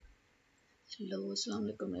Hello,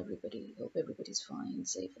 Assalamu alaikum everybody. Hope everybody's fine,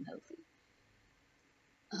 safe and healthy.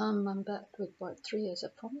 I'm back with part 3 as I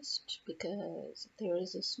promised because there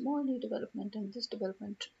is a small new development, and this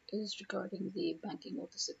development is regarding the Banking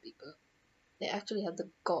Mohtasib people. They actually had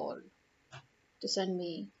the gall to send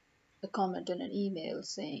me a comment in an email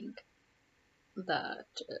saying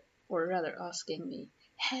that, or rather asking me,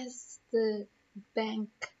 has the bank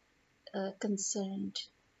concerned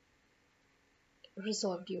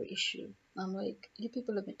resolved your issue? I'm like, you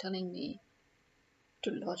people have been telling me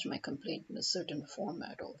to lodge my complaint in a certain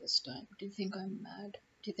format all this time. Do you think I'm mad?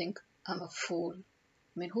 Do you think I'm a fool?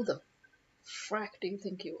 I mean, who the frack do you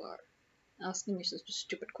think you are? Asking me such a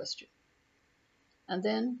stupid question. And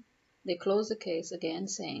then they close the case again,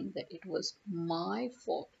 saying that it was my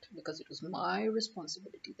fault because it was my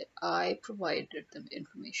responsibility that I provided them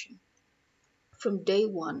information. From day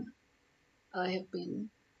one, I have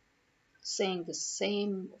been saying the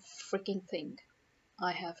same freaking thing.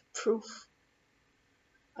 I have proof.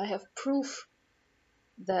 I have proof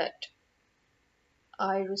that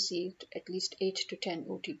I received at least 8 to 10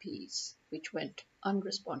 OTPs which went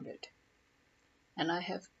unresponded, and I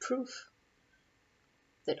have proof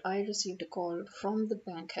that I received a call from the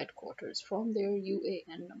bank headquarters from their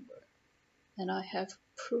UAN number, and I have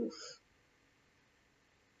proof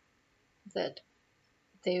that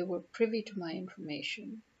they were privy to my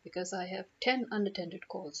information because I have 10 unattended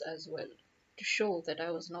calls as well to show that I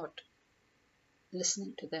was not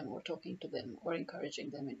listening to them or talking to them or encouraging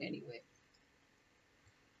them in any way.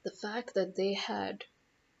 The fact that they had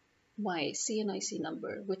my CNIC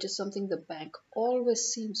number, which is something the bank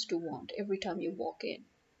always seems to want every time you walk in,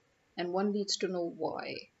 and one needs to know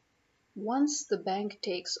why. Once the bank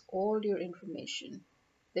takes all your information,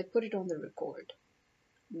 they put it on the record.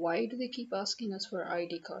 Why do they keep asking us for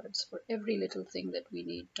ID cards for every little thing that we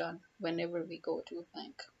need done whenever we go to a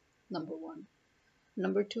bank? Number one.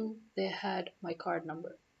 Number two, they had my card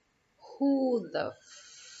number. Who the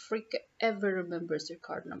freak ever remembers their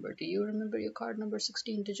card number? Do you remember your card number,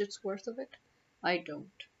 16 digits worth of it? I don't.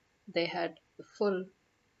 They had the full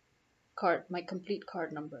card, my complete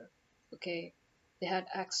card number. Okay. They had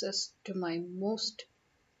access to my most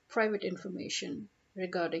private information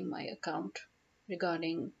regarding my account,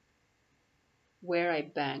 regarding where I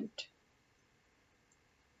banked.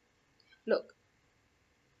 Look,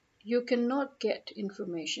 you cannot get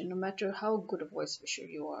information no matter how good a voice fisher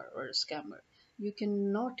you are or a scammer. You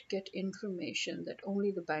cannot get information that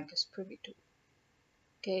only the bank is privy to.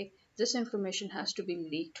 Okay? This information has to be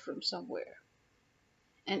leaked from somewhere.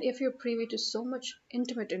 And if you're privy to so much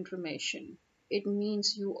intimate information, it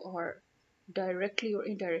means you are directly or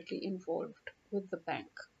indirectly involved with the bank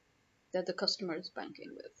that the customer is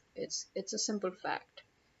banking with. It's a simple fact.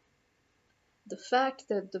 The fact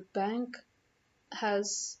that the bank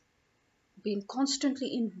has been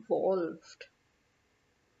constantly involved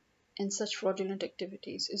in such fraudulent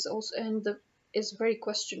activities is also is very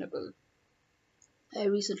questionable. I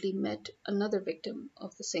recently met another victim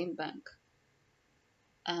of the same bank,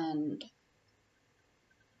 and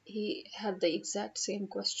he had the exact same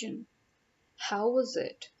question. How was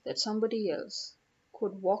it that somebody else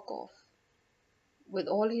could walk off with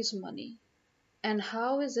all his money? And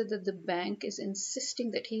how is it that the bank is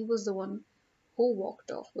insisting that he was the one who walked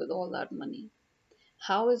off with all that money?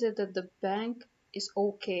 How is it that the bank is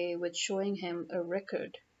okay with showing him a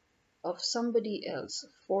record of somebody else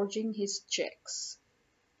forging his checks?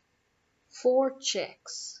 4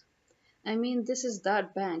 checks. I mean, this is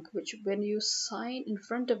that bank which, when you sign in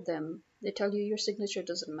front of them, they tell you your signature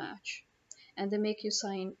doesn't match, and they make you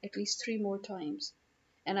sign at least 3 more times.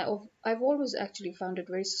 And I've always actually found it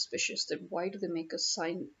very suspicious that why do they make us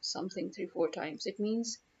sign something 3-4 times? It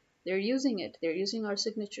means they're using it. They're using our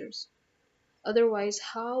signatures. Otherwise,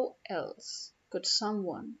 how else could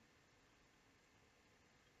someone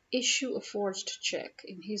issue a forged check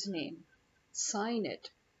in his name, sign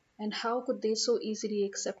it, and how could they so easily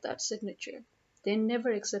accept that signature? They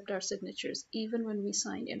never accept our signatures, even when we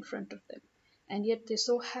sign in front of them. And yet they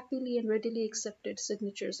so happily and readily accepted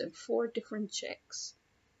signatures in 4 different checks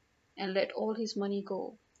and let all his money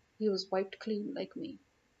go. He was wiped clean like me.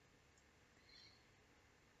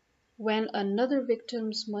 When another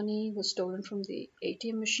victim's money was stolen from the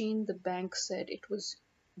ATM machine, the bank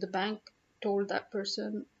told that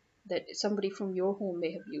person that somebody from your home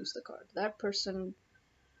may have used the card. That person,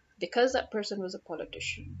 because that person was a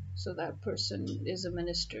politician, so that person is a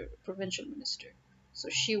minister, provincial minister. So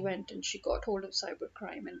she went and she got hold of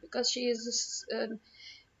cybercrime, and because she is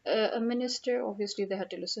a minister, obviously they had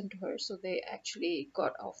to listen to her, so they actually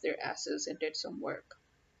got off their asses and did some work.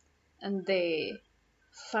 And they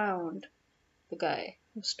found the guy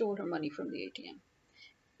who stole her money from the ATM.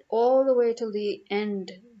 All the way till the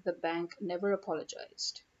end, the bank never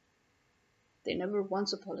apologized. They never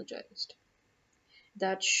once apologized.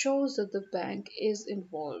 That shows that the bank is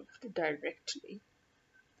involved directly.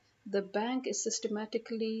 The bank is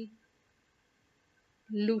systematically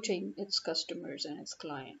looting its customers and its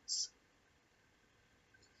clients.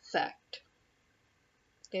 Fact.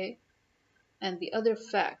 Okay? And the other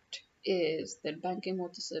fact is that Banking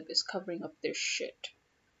Mohtasib is covering up their shit.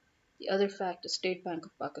 The other fact is State Bank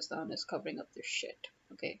of Pakistan is covering up their shit.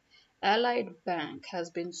 Okay? Allied Bank has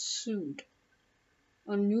been sued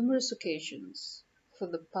on numerous occasions for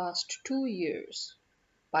the past 2 years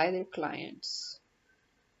by their clients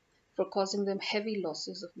for causing them heavy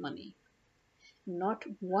losses of money. Not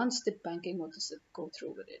once did Banking Mohtasib go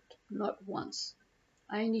through with it. Not once.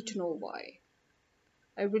 I need to know why.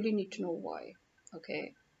 I really need to know why.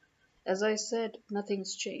 Okay? As I said,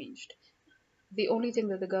 nothing's changed. The only thing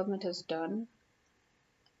that the government has done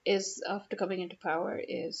is, after coming into power,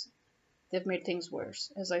 is they've made things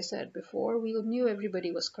worse. As I said before, we knew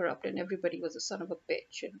everybody was corrupt and everybody was a son of a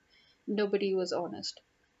bitch and nobody was honest.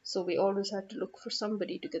 So we always had to look for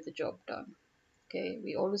somebody to get the job done. Okay,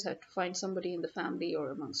 we always had to find somebody in the family or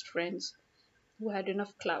amongst friends who had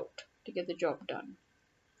enough clout to get the job done.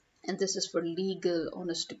 And this is for legal,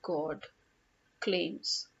 honest to God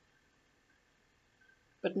claims.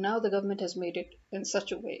 But now the government has made it in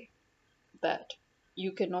such a way that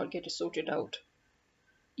you cannot get it sorted out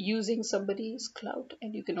using somebody's clout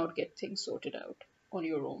and you cannot get things sorted out on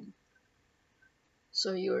your own.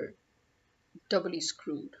 So you're doubly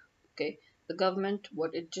screwed. Okay, the government,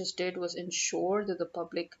 what it just did was ensure that the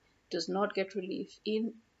public does not get relief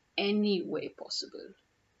in any way possible.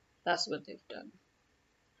 That's what they've done.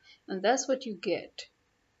 And that's what you get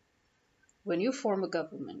when you form a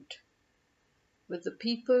government with the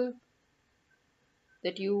people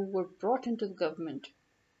that you were brought into the government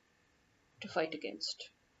to fight against.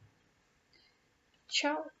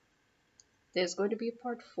 Ciao. There's going to be a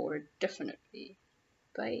part 4, definitely.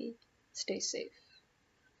 Bye. Stay safe.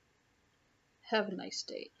 Have a nice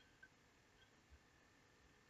day.